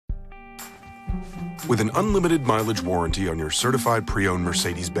With an unlimited mileage warranty on your certified pre-owned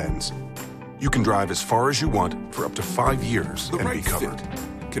Mercedes-Benz, you can drive as far as you want for up to 5 years and be covered.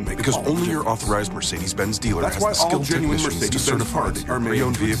 Because only your authorized Mercedes-Benz dealer has the skilled technicians to certify that your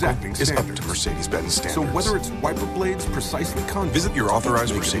pre-owned vehicle is up to Mercedes-Benz standards. So whether it's wiper blades precisely contour, visit your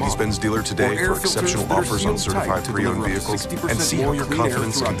authorized Mercedes-Benz dealer today for exceptional offers on certified pre-owned vehicles and see how your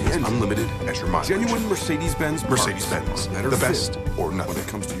confidence can be as unlimited as your mileage. Genuine Mercedes-Benz Mercedes-Benz, the best or nothing. When it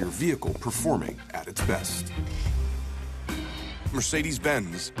comes to your vehicle performing at its best.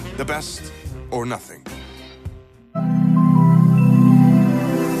 Mercedes-Benz, the best or nothing.